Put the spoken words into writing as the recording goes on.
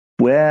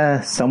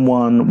where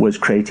someone was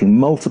creating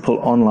multiple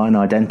online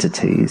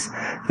identities,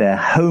 their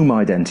home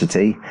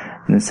identity,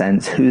 in a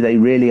sense, who they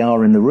really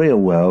are in the real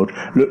world,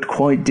 looked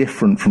quite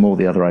different from all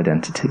the other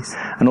identities.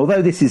 And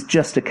although this is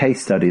just a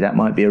case study, that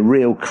might be a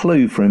real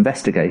clue for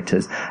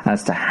investigators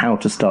as to how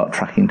to start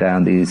tracking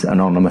down these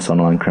anonymous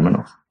online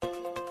criminals.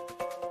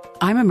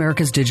 I'm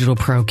America's Digital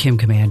Pro, Kim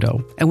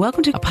Commando, and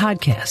welcome to a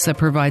podcast that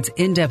provides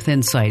in-depth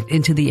insight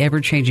into the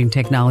ever-changing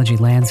technology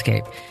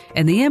landscape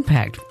and the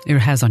impact it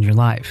has on your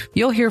life.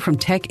 You'll hear from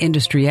tech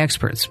industry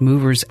experts,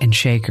 movers and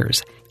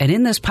shakers. And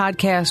in this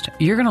podcast,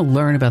 you're going to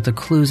learn about the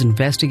clues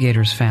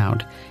investigators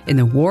found in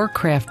the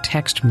Warcraft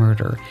text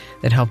murder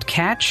that helped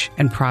catch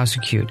and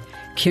prosecute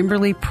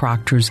Kimberly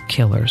Proctor's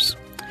killers.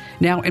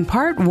 Now, in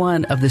part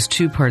one of this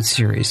two-part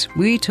series,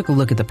 we took a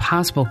look at the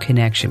possible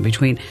connection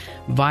between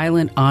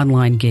violent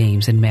online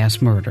games and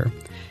mass murder.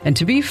 And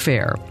to be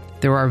fair,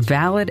 there are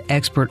valid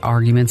expert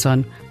arguments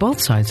on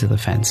both sides of the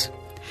fence.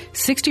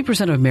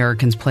 60% of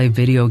Americans play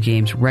video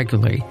games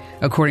regularly,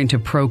 according to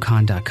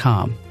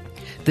Procon.com.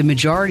 The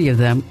majority of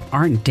them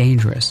aren't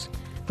dangerous,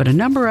 but a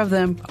number of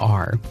them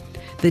are.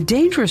 The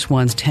dangerous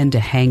ones tend to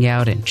hang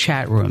out in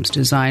chat rooms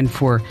designed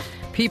for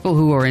people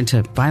who are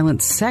into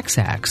violent sex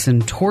acts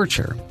and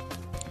torture.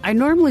 I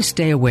normally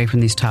stay away from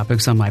these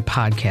topics on my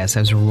podcast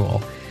as a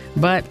rule,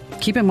 but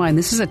keep in mind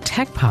this is a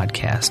tech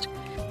podcast,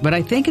 but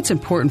I think it's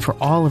important for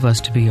all of us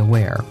to be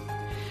aware.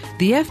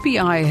 The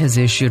FBI has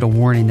issued a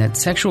warning that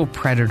sexual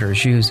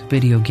predators use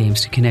video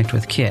games to connect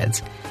with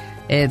kids.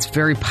 It's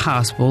very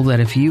possible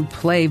that if you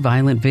play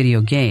violent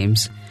video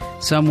games,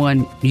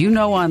 someone you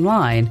know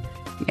online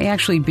may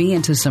actually be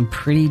into some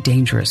pretty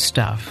dangerous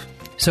stuff.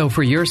 So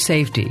for your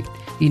safety,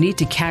 you need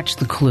to catch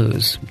the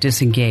clues,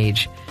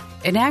 disengage,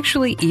 and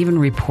actually even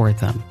report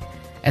them.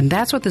 And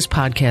that's what this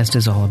podcast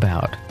is all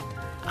about.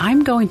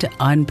 I'm going to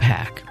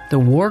unpack the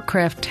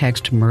Warcraft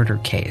text murder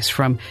case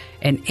from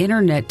an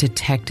internet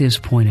detective's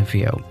point of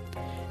view.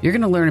 You're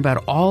going to learn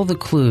about all the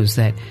clues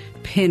that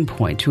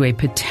pinpoint to a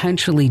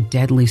potentially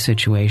deadly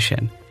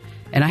situation.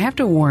 And I have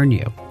to warn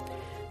you,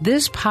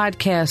 this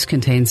podcast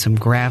contains some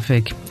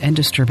graphic and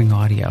disturbing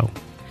audio.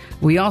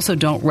 We also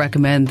don't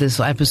recommend this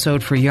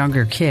episode for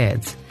younger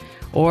kids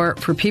or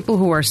for people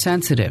who are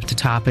sensitive to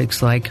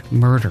topics like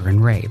murder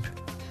and rape.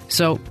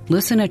 So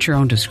listen at your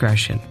own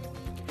discretion.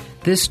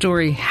 This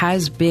story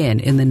has been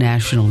in the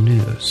national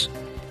news,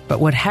 but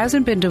what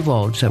hasn't been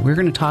divulged that we're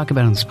going to talk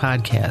about on this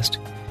podcast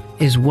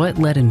is what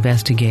led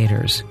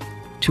investigators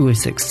to a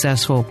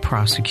successful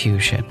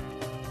prosecution.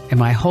 And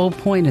my whole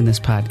point in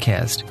this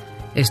podcast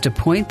is to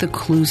point the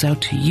clues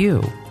out to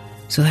you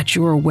so that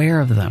you're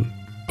aware of them,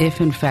 if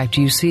in fact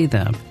you see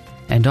them,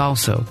 and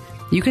also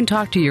you can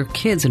talk to your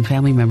kids and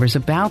family members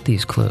about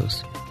these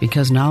clues,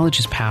 because knowledge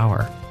is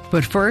power.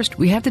 But first,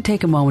 we have to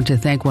take a moment to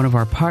thank one of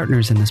our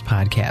partners in this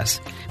podcast,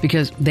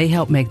 because they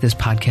help make this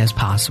podcast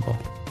possible.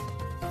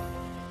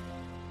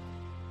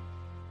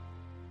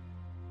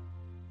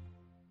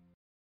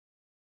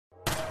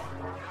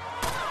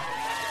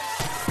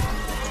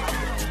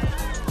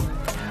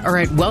 All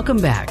right,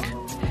 welcome back.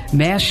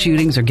 Mass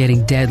shootings are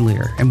getting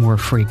deadlier and more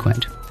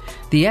frequent.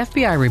 The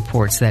FBI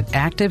reports that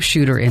active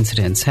shooter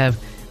incidents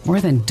have more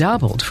than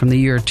doubled from the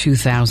year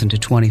 2000 to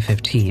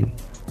 2015.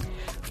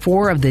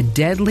 4 of the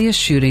deadliest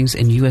shootings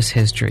in U.S.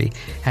 history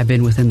have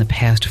been within the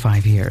past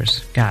 5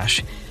 years.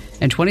 Gosh.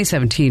 And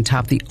 2017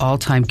 topped the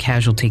all-time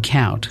casualty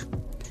count.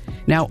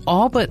 Now,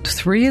 all but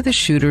 3 of the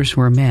shooters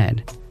were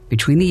men,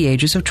 between the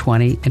ages of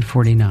 20 and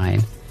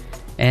 49.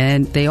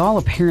 And they all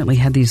apparently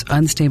had these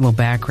unstable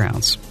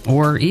backgrounds,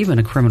 or even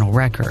a criminal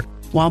record.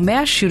 While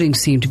mass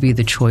shootings seem to be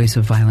the choice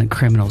of violent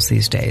criminals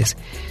these days,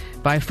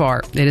 by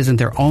far, it isn't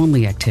their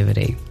only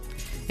activity.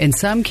 In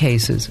some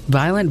cases,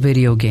 violent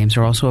video games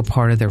are also a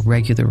part of their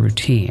regular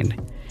routine.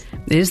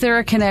 Is there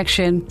a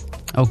connection?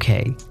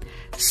 Okay.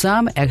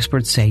 Some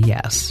experts say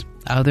yes.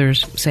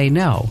 Others say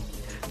no.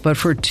 But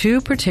for 2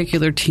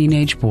 particular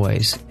teenage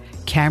boys,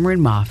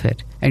 Cameron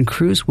Moffat and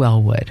Cruz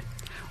Wellwood,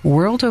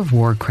 World of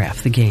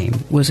Warcraft, the game,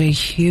 was a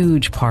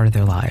huge part of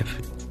their life.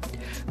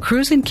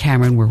 Cruz and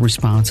Cameron were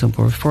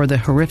responsible for the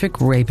horrific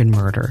rape and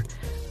murder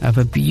of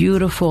a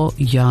beautiful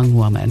young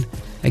woman,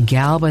 a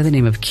gal by the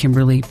name of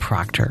Kimberly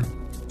Proctor.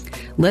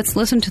 Let's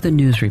listen to the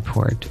news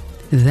report.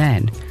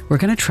 Then, we're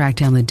going to track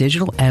down the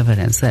digital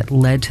evidence that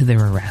led to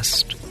their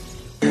arrest.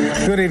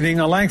 Good evening.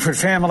 A Langford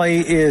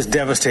family is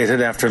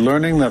devastated after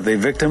learning that the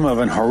victim of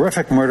an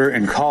horrific murder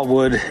in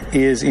Colwood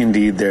is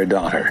indeed their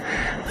daughter.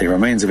 The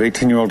remains of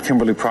 18-year-old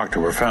Kimberly Proctor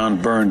were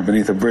found burned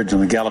beneath a bridge on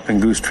the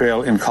Galloping Goose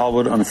Trail in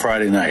Colwood on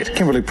Friday night.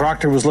 Kimberly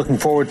Proctor was looking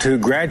forward to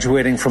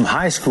graduating from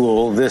high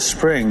school this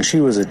spring. She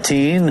was a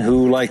teen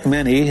who, like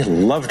many,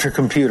 loved her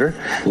computer,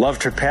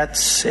 loved her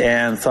pets,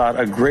 and thought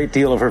a great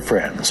deal of her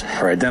friends.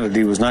 Her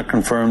identity was not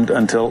confirmed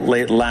until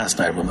late last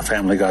night when the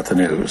family got the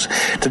news.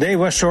 Today,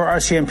 West Shore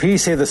RCMP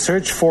say the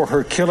search for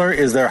her killer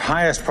is their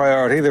highest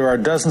priority. There are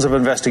dozens of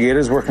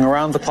investigators working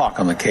around the clock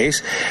on the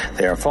case.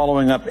 They are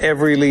following up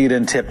every lead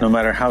and tip, no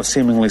matter how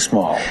seemingly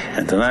small.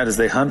 And tonight, as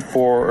they hunt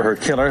for her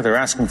killer, they're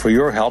asking for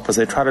your help as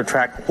they try to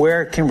track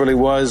where Kimberly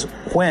was,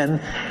 when,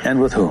 and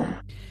with whom.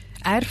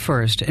 At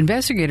first,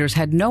 investigators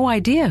had no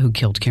idea who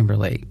killed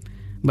Kimberly,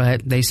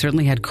 but they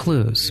certainly had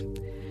clues.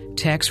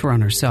 Texts were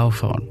on her cell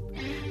phone,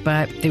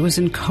 but it was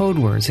in code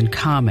words and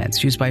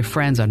comments used by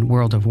friends on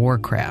World of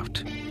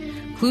Warcraft.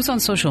 Clues on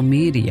social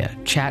media,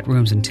 chat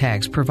rooms, and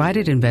texts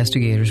provided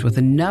investigators with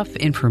enough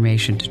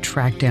information to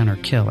track down her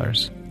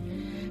killers.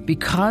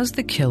 Because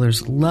the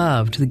killers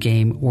loved the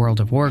game World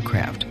of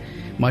Warcraft,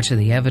 much of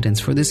the evidence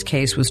for this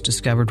case was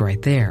discovered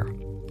right there.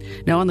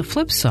 Now, on the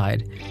flip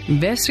side,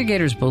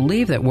 investigators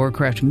believe that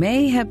Warcraft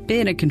may have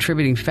been a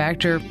contributing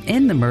factor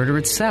in the murder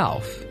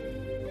itself.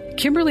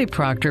 Kimberly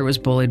Proctor was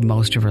bullied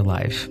most of her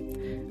life,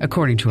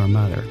 according to her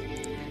mother.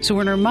 So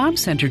when her mom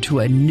sent her to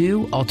a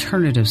new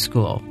alternative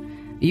school,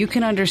 you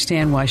can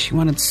understand why she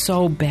wanted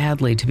so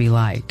badly to be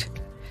liked.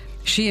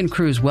 She and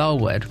Cruz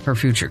Wellwood, her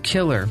future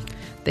killer,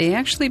 they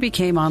actually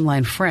became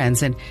online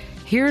friends, and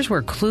here's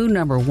where clue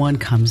number 1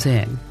 comes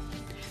in.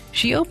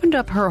 She opened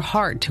up her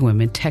heart to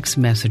him in text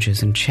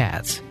messages and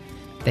chats.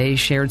 They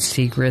shared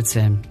secrets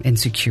and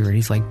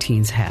insecurities like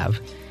teens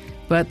have,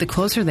 but the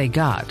closer they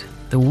got,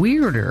 the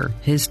weirder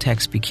his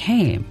texts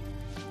became.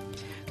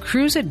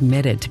 Cruz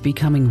admitted to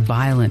becoming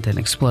violent and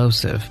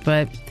explosive,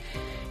 but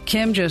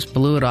Kim just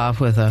blew it off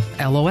with a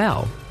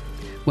LOL.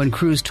 When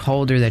Cruz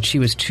told her that she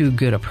was too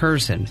good a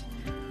person,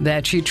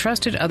 that she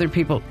trusted other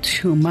people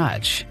too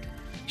much,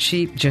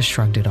 she just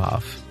shrugged it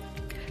off.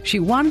 She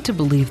wanted to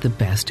believe the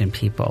best in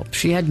people.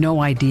 She had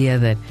no idea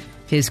that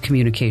his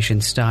communication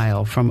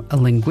style, from a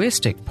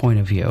linguistic point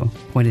of view,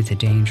 pointed to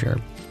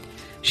danger.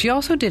 She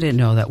also didn't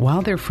know that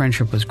while their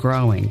friendship was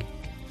growing,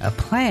 a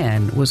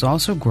plan was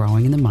also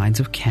growing in the minds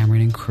of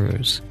Cameron and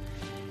Cruz.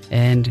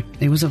 And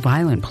it was a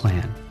violent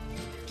plan.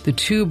 The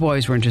two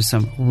boys were into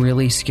some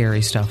really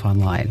scary stuff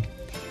online.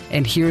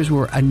 And here's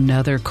where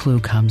another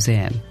clue comes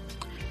in.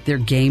 Their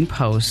game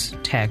posts,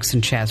 texts,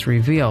 and chats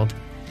revealed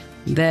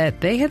that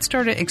they had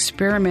started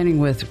experimenting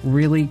with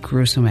really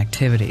gruesome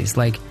activities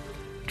like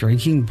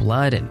drinking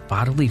blood and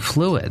bodily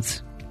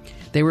fluids.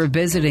 They were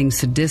visiting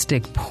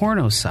sadistic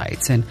porno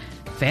sites and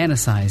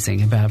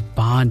fantasizing about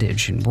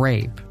bondage and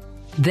rape.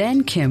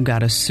 Then Kim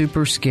got a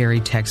super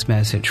scary text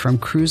message from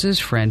Cruz's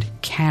friend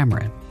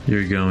Cameron.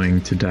 You're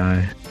going to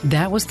die.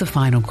 That was the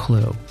final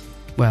clue.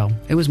 Well,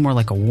 it was more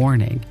like a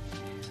warning.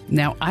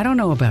 Now, I don't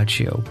know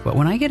about you, but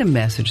when I get a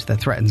message that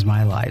threatens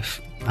my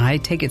life, I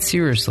take it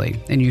seriously,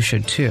 and you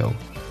should too.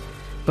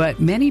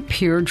 But many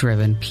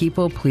peer-driven,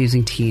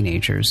 people-pleasing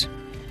teenagers,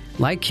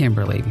 like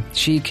Kimberly,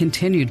 she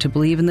continued to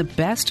believe in the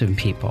best in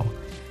people.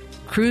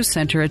 Cruz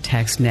sent her a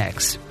text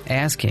next,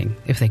 asking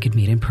if they could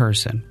meet in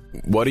person.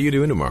 What are you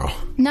doing tomorrow?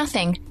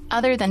 Nothing,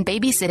 other than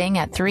babysitting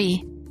at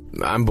 3.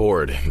 I'm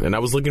bored, and I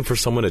was looking for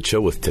someone to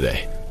chill with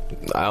today.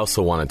 I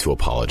also wanted to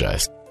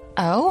apologize.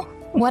 Oh?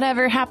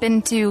 Whatever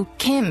happened to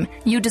Kim?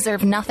 You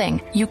deserve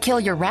nothing. You kill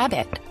your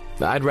rabbit.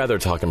 I'd rather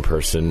talk in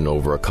person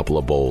over a couple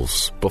of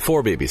bowls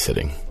before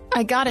babysitting.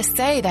 I gotta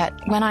say that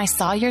when I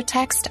saw your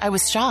text, I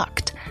was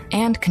shocked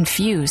and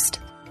confused.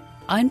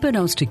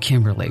 Unbeknownst to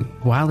Kimberly,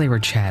 while they were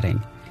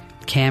chatting,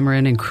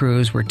 Cameron and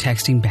Cruz were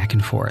texting back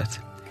and forth.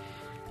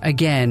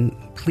 Again,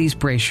 please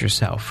brace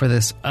yourself for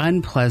this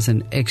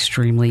unpleasant,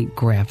 extremely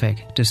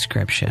graphic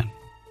description.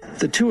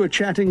 The two are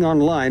chatting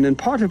online, and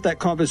part of that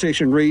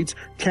conversation reads,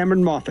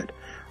 Cameron Moffat.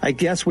 I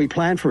guess we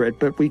planned for it,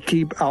 but we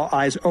keep our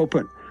eyes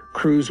open.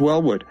 Cruz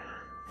Wellwood.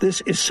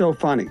 This is so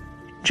funny.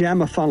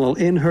 Jam a funnel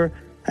in her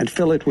and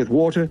fill it with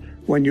water.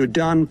 When you're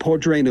done, pour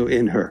Drano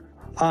in her.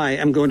 I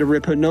am going to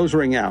rip her nose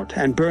ring out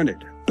and burn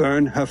it.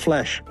 Burn her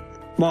flesh.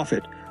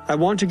 Moffat. I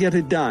want to get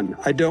it done.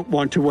 I don't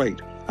want to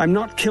wait. I'm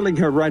not killing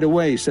her right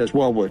away, says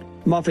Wellwood.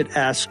 Moffat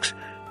asks,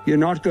 you're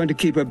not going to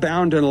keep her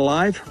bound and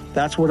alive?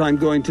 That's what I'm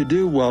going to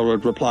do,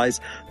 Wellwood replies,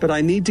 but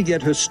I need to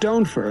get her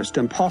stoned first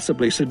and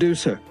possibly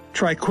seduce her.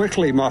 Try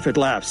quickly, Moffat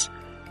laughs.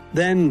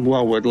 Then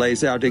Wellwood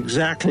lays out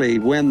exactly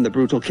when the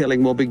brutal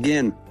killing will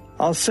begin.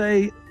 I'll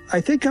say,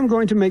 I think I'm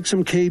going to make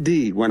some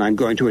KD when I'm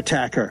going to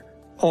attack her.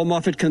 All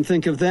Moffat can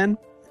think of then?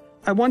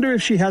 I wonder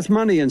if she has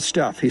money and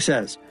stuff, he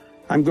says.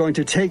 I'm going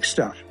to take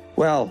stuff.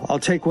 Well, I'll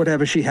take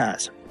whatever she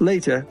has.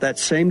 Later, that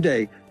same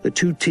day, the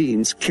two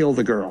teens kill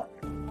the girl.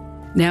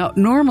 Now,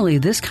 normally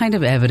this kind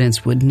of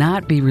evidence would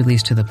not be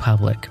released to the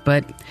public,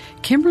 but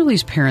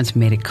Kimberly's parents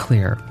made it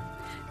clear.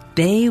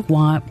 They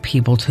want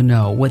people to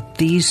know what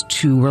these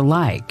two were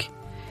like.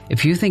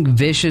 If you think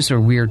vicious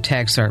or weird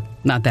texts are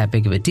not that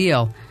big of a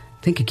deal,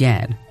 think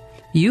again.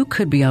 You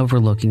could be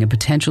overlooking a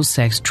potential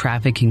sex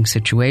trafficking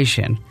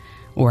situation,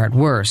 or at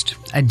worst,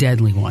 a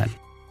deadly one.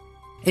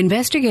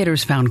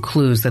 Investigators found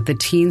clues that the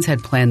teens had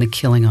planned the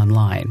killing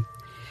online.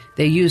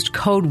 They used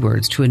code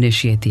words to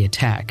initiate the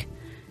attack,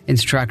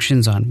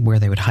 instructions on where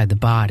they would hide the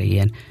body,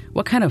 and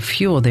what kind of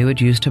fuel they would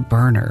use to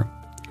burn her.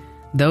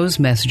 Those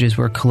messages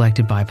were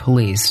collected by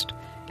police,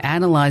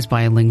 analyzed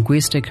by a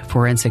linguistic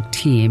forensic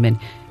team, and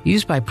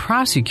used by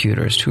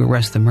prosecutors to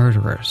arrest the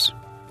murderers.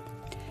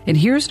 And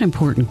here's an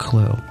important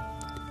clue.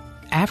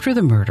 After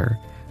the murder,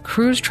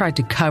 Cruz tried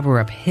to cover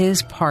up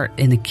his part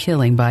in the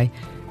killing by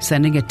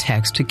sending a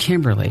text to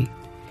Kimberly.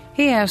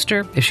 He asked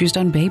her if she's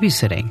done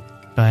babysitting,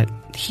 but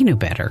he knew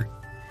better.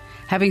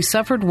 Having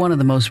suffered one of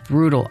the most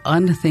brutal,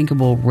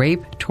 unthinkable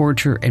rape,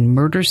 torture, and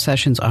murder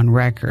sessions on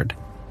record,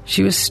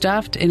 she was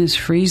stuffed in his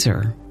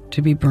freezer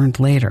to be burned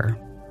later.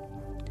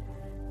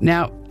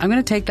 Now, I'm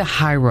going to take the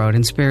high road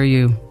and spare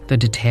you the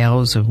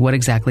details of what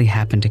exactly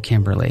happened to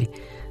Kimberly.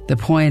 The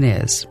point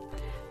is,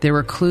 there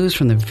were clues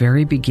from the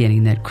very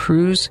beginning that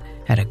Cruz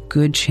had a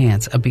good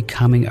chance of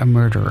becoming a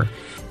murderer.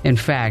 In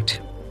fact,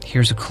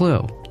 here's a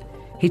clue.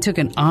 He took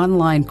an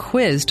online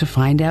quiz to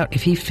find out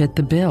if he fit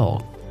the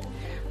bill.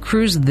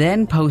 Cruz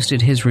then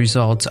posted his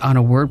results on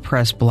a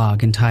WordPress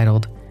blog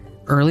entitled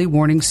Early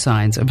Warning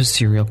Signs of a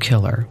Serial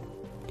Killer.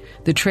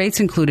 The traits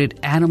included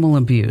animal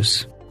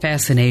abuse,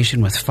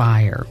 fascination with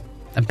fire,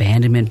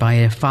 abandonment by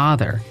a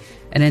father,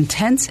 an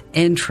intense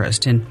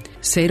interest in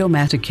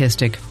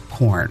sadomasochistic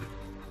porn.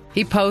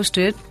 He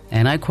posted,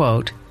 and I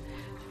quote,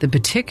 "The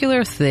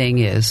particular thing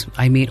is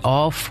I meet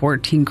all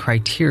 14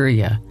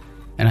 criteria,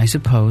 and I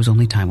suppose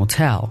only time will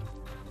tell."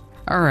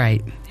 All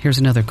right, here's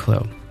another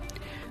clue.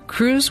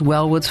 Cruz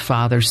Wellwood's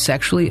father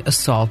sexually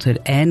assaulted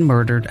and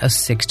murdered a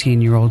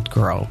 16-year-old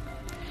girl.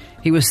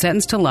 He was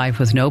sentenced to life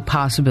with no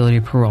possibility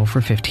of parole for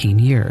 15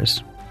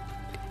 years.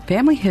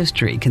 Family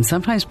history can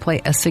sometimes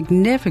play a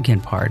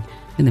significant part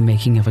in the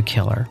making of a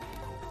killer.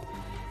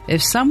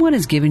 If someone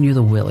has given you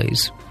the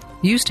willies,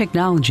 use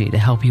technology to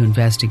help you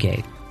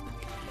investigate.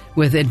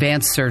 With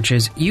advanced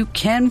searches, you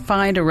can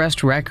find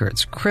arrest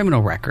records,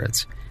 criminal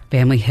records,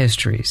 family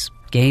histories,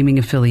 gaming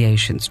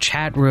affiliations,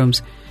 chat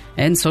rooms,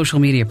 and social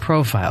media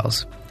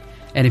profiles.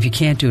 And if you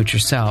can't do it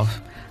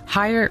yourself,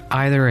 hire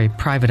either a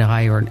private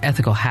eye or an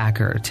ethical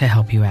hacker to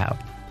help you out.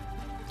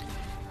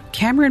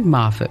 Cameron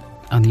Moffat,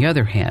 on the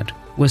other hand,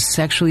 was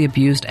sexually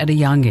abused at a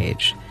young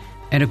age,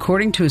 and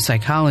according to a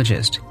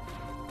psychologist,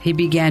 he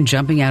began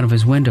jumping out of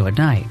his window at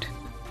night.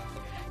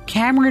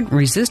 Cameron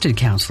resisted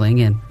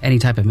counseling and any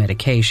type of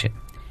medication.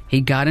 He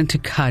got into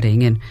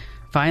cutting and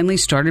finally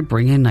started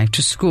bringing a knife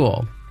to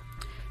school.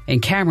 In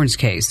Cameron's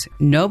case,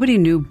 nobody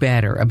knew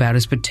better about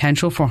his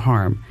potential for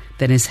harm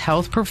than his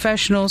health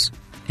professionals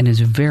and his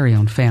very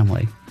own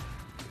family.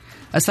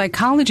 A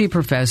psychology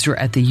professor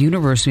at the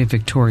University of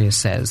Victoria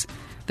says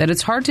that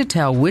it's hard to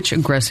tell which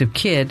aggressive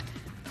kid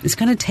is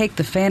going to take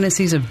the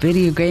fantasies of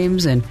video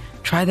games and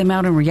try them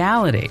out in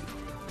reality.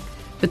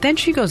 But then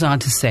she goes on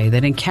to say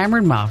that in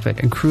Cameron Moffat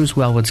and Cruz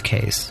Wellwood's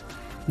case,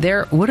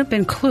 there would have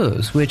been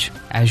clues, which,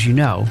 as you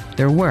know,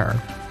 there were.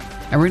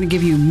 And we're going to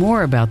give you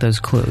more about those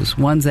clues,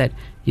 ones that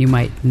you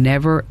might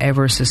never,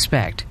 ever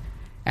suspect,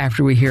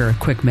 after we hear a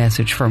quick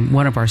message from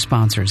one of our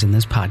sponsors in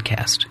this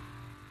podcast.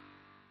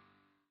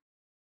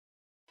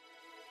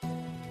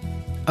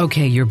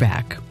 Okay, you're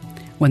back.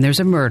 When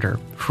there's a murder,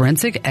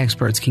 forensic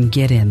experts can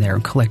get in there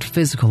and collect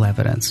physical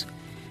evidence.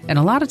 And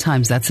a lot of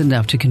times that's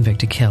enough to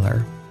convict a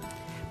killer.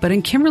 But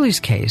in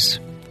Kimberly's case,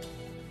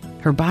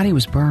 her body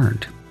was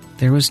burned.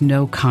 There was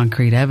no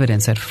concrete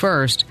evidence at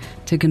first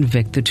to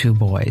convict the two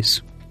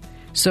boys.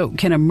 So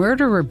can a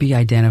murderer be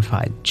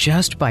identified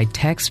just by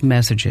text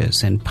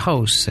messages and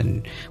posts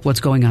and what's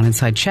going on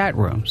inside chat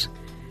rooms?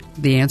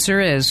 The answer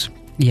is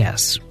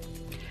yes.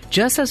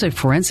 Just as a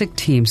forensic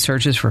team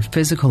searches for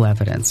physical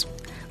evidence,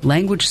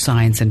 language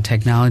science and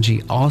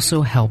technology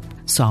also help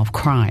solve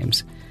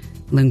crimes.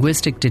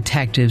 Linguistic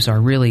detectives are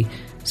really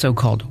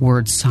so-called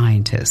word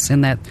scientists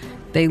in that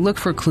they look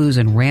for clues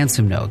in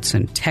ransom notes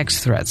and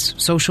text threats,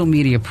 social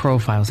media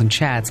profiles and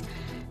chats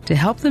to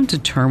help them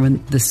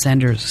determine the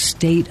sender's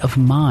state of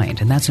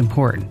mind, and that's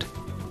important.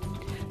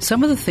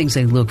 Some of the things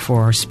they look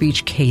for are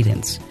speech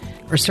cadence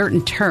or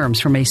certain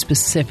terms from a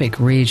specific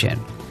region.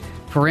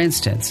 For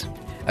instance,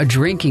 a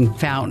drinking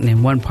fountain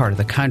in one part of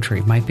the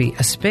country might be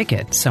a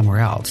spigot somewhere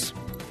else.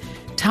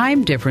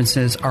 Time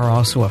differences are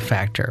also a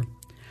factor.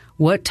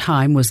 What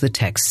time was the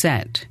text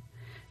sent?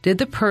 Did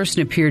the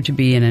person appear to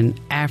be in an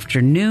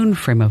afternoon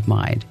frame of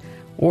mind,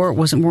 or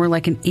was it more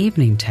like an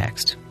evening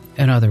text?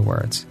 In other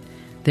words,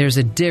 there's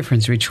a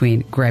difference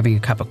between grabbing a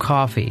cup of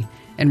coffee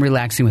and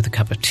relaxing with a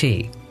cup of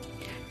tea.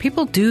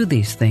 People do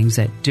these things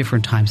at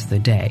different times of the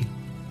day.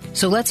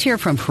 So let's hear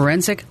from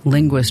forensic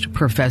linguist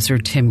Professor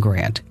Tim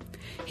Grant.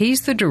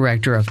 He's the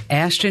director of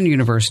Ashton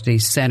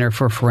University's Center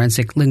for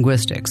Forensic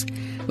Linguistics,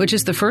 which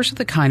is the first of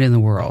the kind in the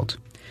world.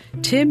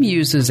 Tim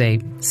uses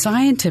a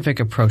scientific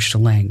approach to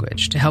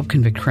language to help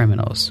convict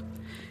criminals.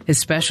 His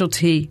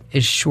specialty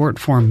is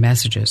short-form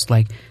messages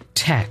like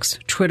texts,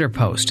 Twitter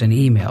posts, and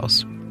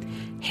emails.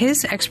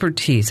 His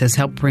expertise has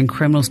helped bring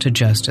criminals to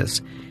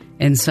justice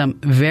in some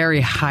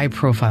very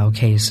high-profile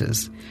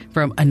cases,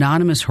 from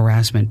anonymous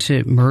harassment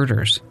to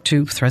murders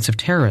to threats of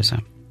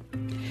terrorism.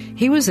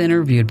 He was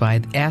interviewed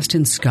by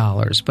Aston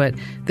scholars, but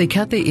they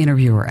cut the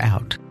interviewer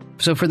out.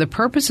 So for the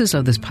purposes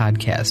of this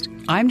podcast,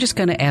 I'm just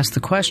going to ask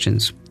the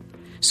questions.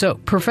 So,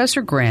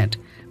 Professor Grant,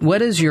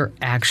 what is your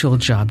actual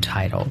job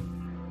title?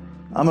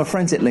 I'm a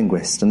forensic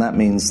linguist, and that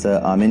means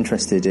that I'm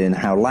interested in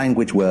how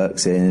language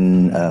works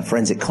in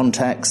forensic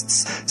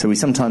contexts. So we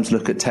sometimes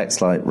look at texts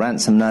like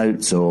ransom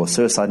notes or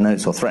suicide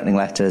notes or threatening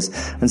letters,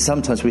 and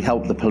sometimes we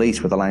help the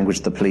police with the language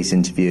of the police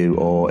interview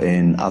or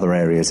in other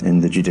areas in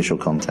the judicial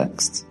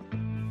context.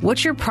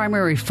 What's your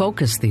primary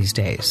focus these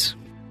days?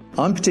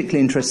 I'm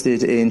particularly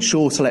interested in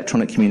short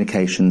electronic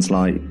communications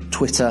like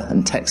Twitter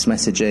and text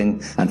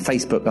messaging and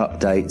Facebook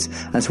updates.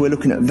 And so we're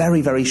looking at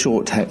very, very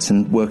short texts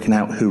and working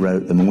out who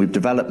wrote them. And we've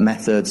developed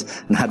methods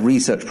and had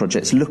research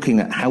projects looking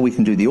at how we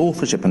can do the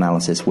authorship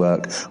analysis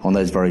work on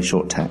those very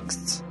short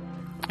texts.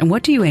 And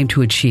what do you aim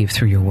to achieve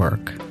through your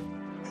work?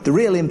 The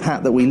real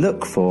impact that we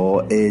look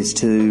for is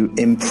to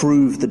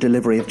improve the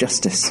delivery of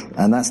justice,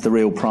 and that's the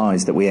real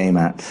prize that we aim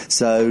at.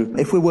 So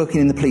if we're working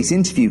in the police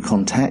interview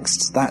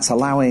context, that's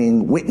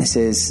allowing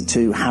witnesses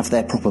to have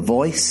their proper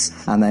voice,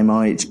 and they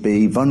might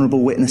be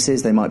vulnerable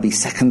witnesses, they might be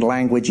second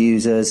language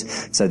users,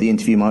 so the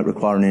interview might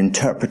require an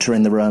interpreter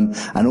in the room,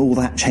 and all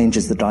that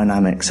changes the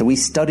dynamic. So we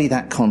study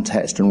that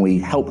context and we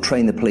help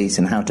train the police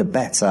in how to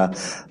better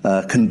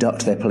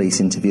conduct their police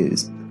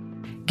interviews.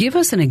 Give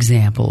us an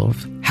example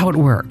of how it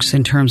works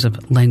in terms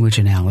of language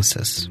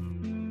analysis.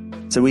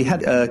 So we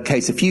had a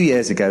case a few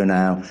years ago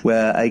now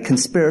where a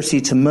conspiracy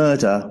to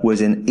murder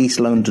was in East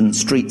London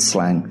street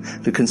slang.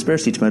 The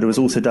conspiracy to murder was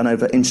also done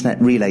over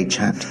internet relay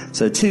chat.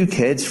 So two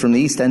kids from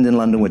the East End in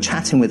London were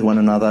chatting with one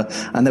another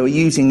and they were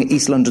using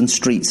East London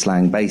street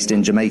slang based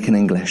in Jamaican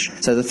English.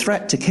 So the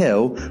threat to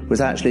kill was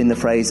actually in the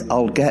phrase,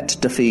 "I'll get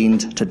the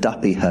fiend to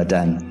duppy her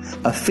den."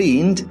 A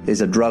fiend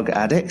is a drug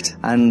addict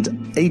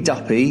and a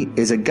duppy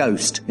is a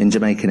ghost in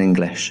Jamaican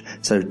English.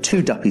 So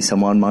to duppy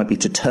someone might be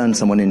to turn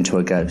someone into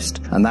a ghost.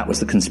 And that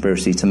was the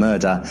conspiracy to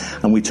murder,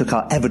 and we took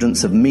our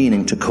evidence of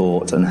meaning to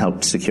court and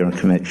helped secure a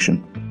conviction.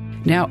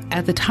 Now,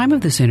 at the time of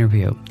this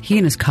interview, he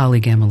and his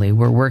colleague Emily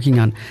were working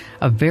on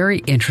a very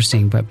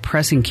interesting but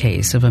pressing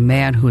case of a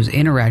man who was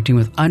interacting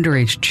with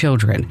underage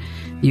children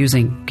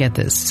using, get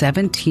this,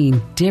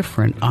 17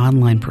 different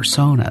online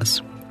personas.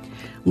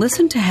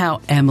 Listen to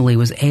how Emily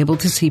was able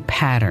to see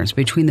patterns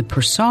between the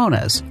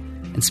personas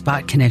and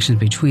spot connections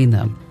between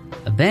them,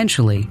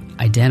 eventually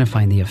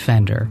identifying the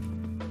offender.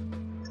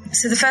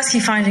 So the first key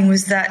finding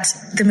was that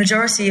the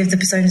majority of the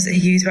personas that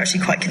he used were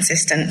actually quite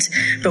consistent,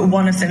 but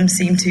one of them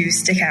seemed to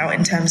stick out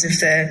in terms of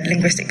the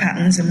linguistic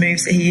patterns and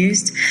moves that he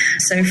used.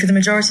 So for the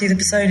majority of the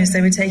personas,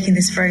 they were taking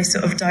this very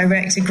sort of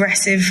direct,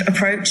 aggressive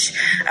approach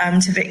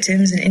to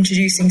victims and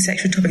introducing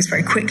sexual topics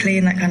very quickly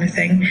and that kind of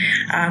thing,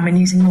 and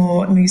using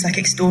more moves like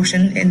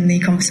extortion in the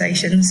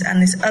conversations.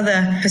 And this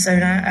other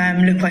persona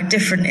looked quite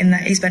different in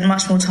that he spent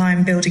much more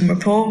time building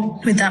rapport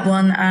with that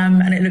one,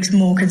 and it looks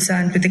more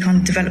concerned with the kind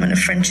of development of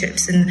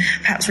friendships and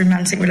perhaps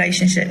romantic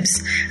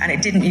relationships, and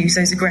it didn't use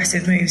those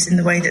aggressive moves in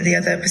the way that the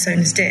other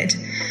personas did.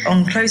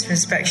 On closer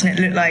inspection, it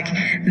looked like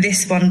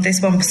this one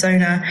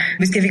persona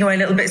was giving away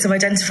little bits of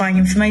identifying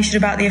information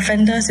about the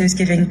offender. So he was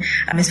giving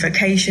his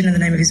vocation and the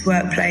name of his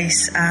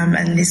workplace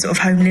and his sort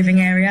of home living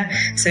area.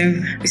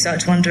 So we started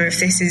to wonder if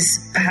this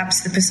is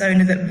perhaps the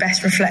persona that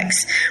best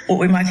reflects what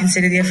we might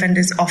consider the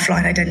offender's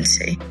offline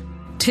identity.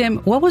 Tim,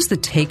 what was the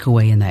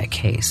takeaway in that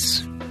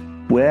case?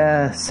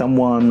 Where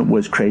someone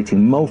was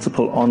creating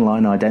multiple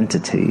online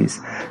identities,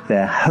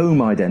 their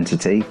home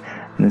identity,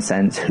 in a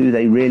sense, who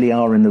they really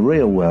are in the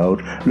real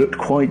world, looked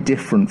quite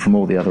different from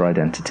all the other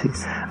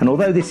identities. And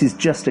although this is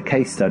just a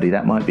case study,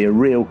 that might be a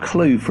real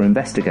clue for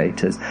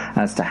investigators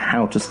as to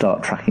how to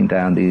start tracking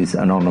down these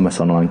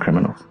anonymous online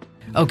criminals.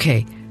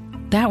 Okay,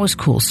 that was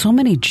cool. So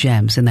many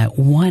gems in that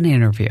one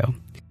interview.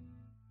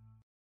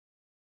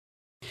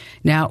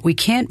 Now, we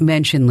can't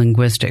mention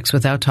linguistics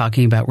without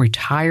talking about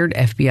retired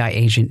FBI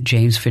agent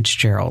James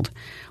Fitzgerald,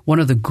 one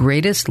of the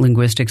greatest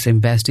linguistics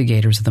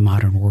investigators of the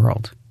modern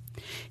world.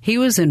 He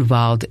was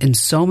involved in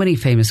so many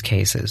famous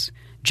cases.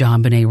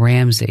 JonBenet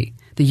Ramsey,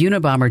 the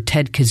Unabomber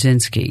Ted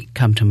Kaczynski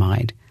come to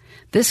mind.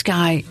 This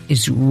guy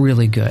is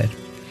really good.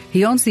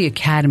 He owns the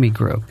Academy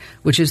Group,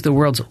 which is the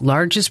world's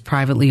largest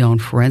privately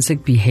owned forensic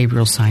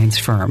behavioral science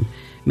firm,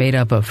 made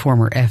up of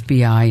former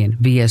FBI and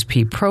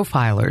VSP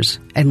profilers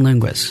and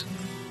linguists.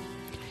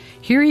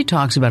 Here he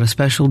talks about a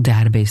special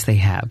database they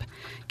have,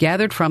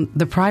 gathered from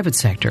the private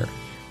sector,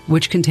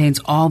 which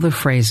contains all the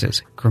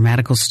phrases,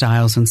 grammatical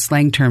styles, and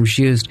slang terms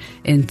used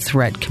in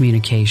threat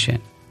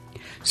communication.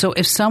 So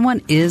if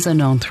someone is a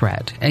known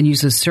threat and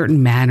uses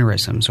certain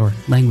mannerisms or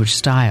language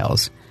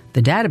styles,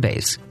 the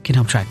database can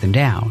help track them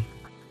down.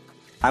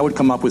 I would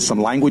come up with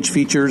some language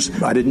features.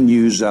 I didn't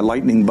use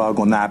Lightning Bug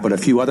on that, but a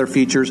few other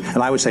features. And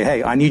I would say,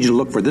 hey, I need you to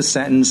look for this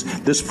sentence,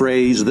 this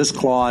phrase, this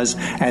clause.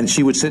 And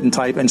she would sit and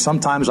type. And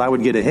sometimes I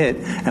would get a hit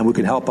and we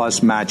could help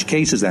us match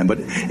cases then. But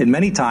in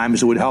many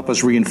times it would help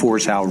us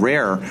reinforce how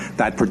rare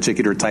that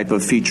particular type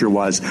of feature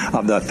was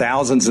of the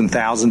thousands and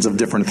thousands of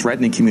different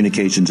threatening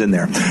communications in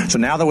there. So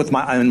now that with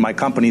my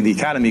company, the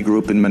Academy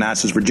Group in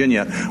Manassas,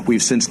 Virginia,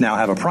 we've since now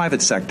have a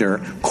private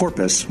sector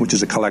corpus, which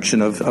is a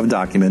collection of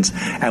documents.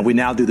 And we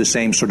now do the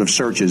same same sort of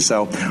searches.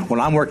 So when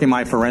I'm working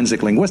my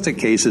forensic linguistic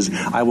cases,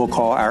 I will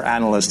call our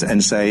analyst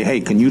and say,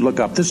 hey, can you look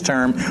up this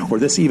term or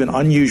this even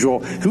unusual?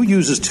 Who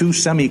uses 2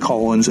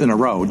 semicolons in a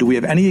row? Do we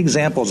have any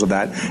examples of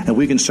that? And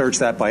we can search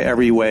that by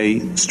every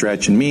way,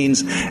 stretch, and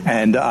means,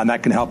 and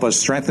that can help us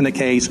strengthen the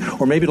case.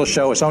 Or maybe it'll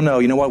show us, oh no,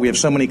 you know what? We have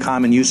so many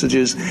common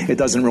usages, it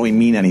doesn't really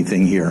mean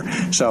anything here.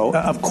 So,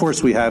 of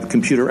course, we have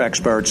computer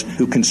experts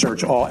who can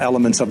search all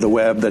elements of the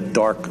web, the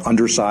dark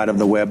underside of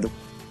the web.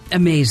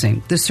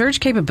 Amazing. The search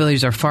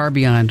capabilities are far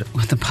beyond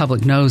what the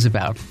public knows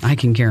about. I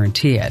can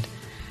guarantee it.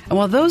 And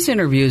while those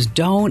interviews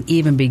don't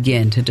even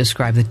begin to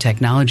describe the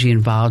technology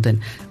involved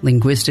in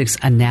linguistics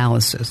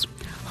analysis,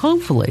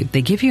 hopefully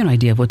they give you an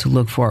idea of what to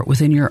look for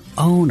within your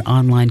own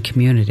online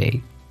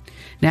community.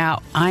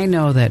 Now, I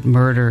know that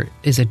murder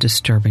is a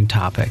disturbing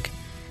topic.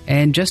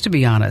 And just to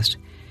be honest,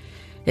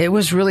 it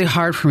was really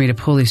hard for me to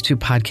pull these 2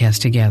 podcasts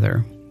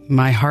together.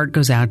 My heart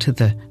goes out to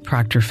the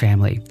Proctor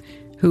family,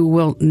 who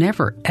will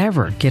never,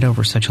 ever get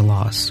over such a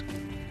loss.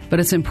 But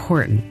it's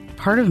important.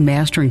 Part of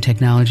mastering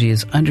technology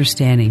is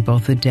understanding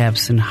both the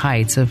depths and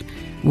heights of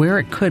where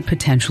it could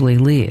potentially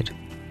lead.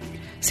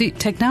 See,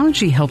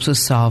 technology helps us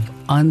solve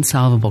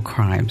unsolvable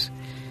crimes.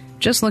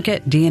 Just look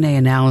at DNA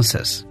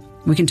analysis.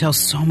 We can tell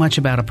so much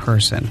about a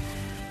person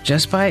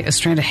just by a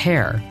strand of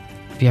hair.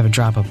 If you have a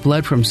drop of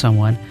blood from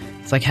someone,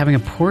 it's like having a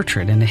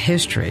portrait and a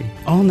history,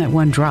 all in that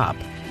one drop.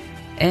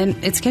 And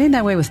it's getting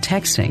that way with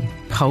texting,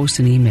 posts,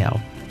 and email.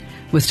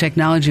 With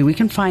technology, we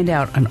can find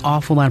out an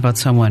awful lot about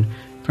someone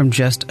from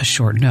just a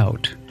short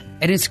note.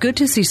 And it's good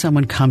to see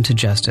someone come to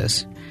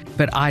justice,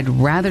 but I'd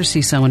rather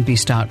see someone be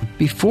stopped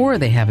before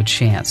they have a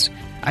chance.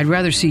 I'd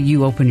rather see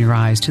you open your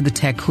eyes to the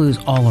tech clues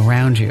all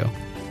around you.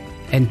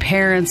 And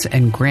parents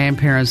and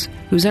grandparents,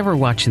 who's ever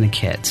watching the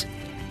kids,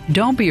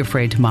 don't be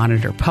afraid to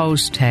monitor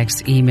posts,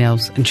 texts,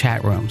 emails, and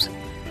chat rooms.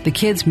 The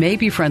kids may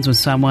be friends with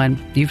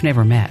someone you've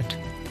never met.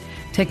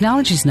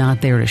 Technology's not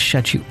there to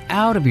shut you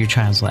out of your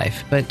child's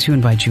life, but to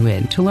invite you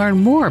in to learn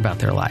more about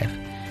their life.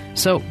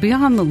 So be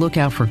on the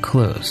lookout for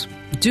clues.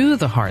 Do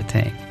the hard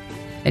thing.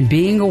 And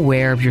being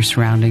aware of your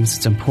surroundings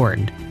is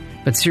important.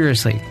 But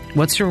seriously,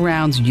 what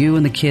surrounds you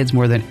and the kids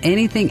more than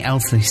anything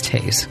else these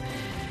days?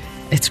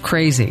 It's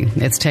crazy.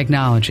 It's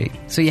technology.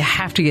 So you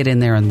have to get in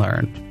there and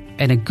learn.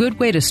 And a good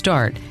way to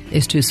start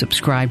is to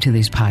subscribe to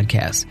these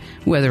podcasts,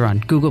 whether on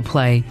Google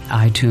Play,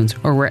 iTunes,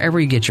 or wherever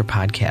you get your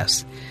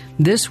podcasts.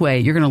 This way,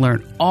 you're going to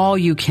learn all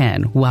you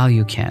can while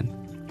you can.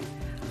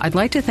 I'd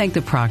like to thank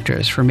the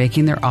Proctors for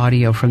making their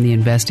audio from the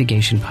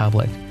investigation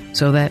public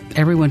so that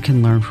everyone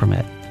can learn from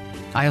it.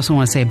 I also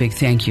want to say a big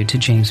thank you to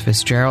James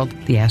Fitzgerald,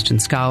 the Ashton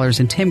Scholars,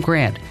 and Tim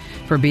Grant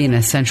for being an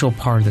essential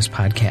part of this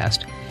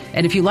podcast.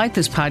 And if you like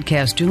this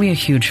podcast, do me a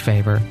huge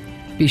favor.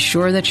 Be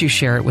sure that you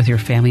share it with your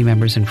family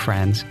members and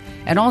friends.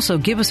 And also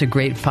give us a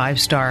great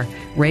 5-star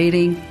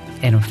rating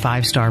and a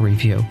 5-star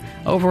review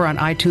over on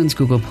iTunes,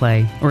 Google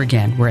Play, or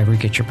again, wherever you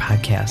get your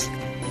podcasts.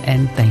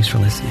 And thanks for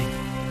listening.